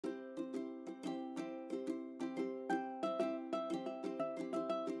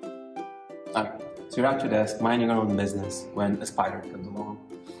Alright, so you're at your desk minding your own business when a spider comes along.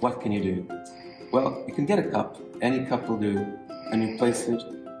 What can you do? Well, you can get a cup, any cup will do, and you place it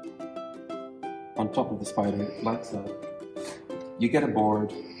on top of the spider like so. You get a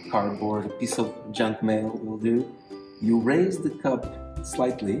board, cardboard, a piece of junk mail will do. You raise the cup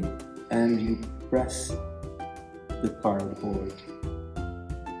slightly and you press the cardboard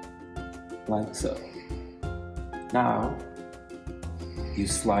like so. Now you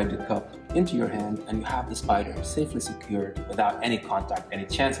slide the cup into your hand and you have the spider safely secured without any contact, any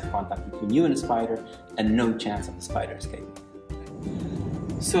chance of contact between you and the spider, and no chance of the spider escaping.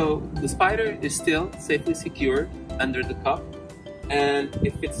 So the spider is still safely secured under the cup, and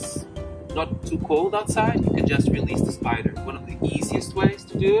if it's not too cold outside, you can just release the spider. One of the easiest ways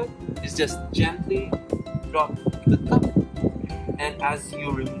to do it is just gently drop the cup, and as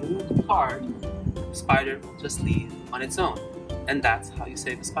you remove the card, the spider will just leave on its own. And that's how you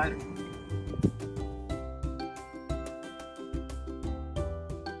save a spider.